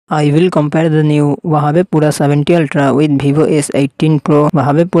I will compare the new Huawei Pura 70 Ultra with Vivo S18 Pro.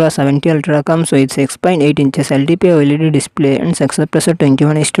 Huawei Pura 70 Ultra comes with 6.8 inches LTP OLED display and success ratio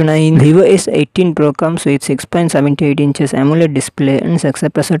 21:9. Vivo S18 Pro comes with 6.78 inches AMOLED display and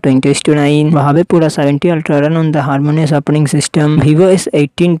success ratio 20:9. Huawei Pura 70 Ultra run on the Harmonious operating system. Vivo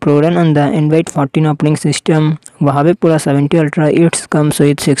S18 Pro run on the Android 14 operating system. Huawei Pura 70 Ultra it comes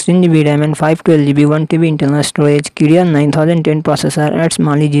with 16GB RAM and 512GB 1TB internal storage. Kirin 9010 processor and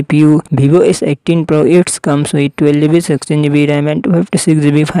Mali GPU. Vivo S18 Pro it comes with 12GB 16GB RAM and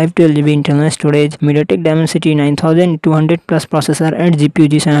 256GB 512GB internal storage. MediaTek Dimensity 9200 plus processor and GPU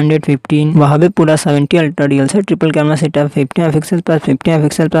G715. Huawei Pura 70 Ultra dual set triple camera setup 50MP plus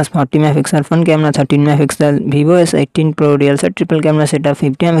 50MP plus 40MP front camera 13MP. Vivo S18 Pro dual set triple camera setup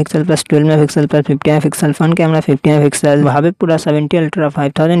 50MP plus 12MP plus 50MP front camera 50MP. Huawei Pura 70 Ultra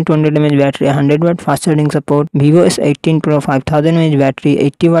 5200 mAh battery 100W fast charging support. Vivo S18 Pro 5000 mAh battery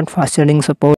 80W fast charging support.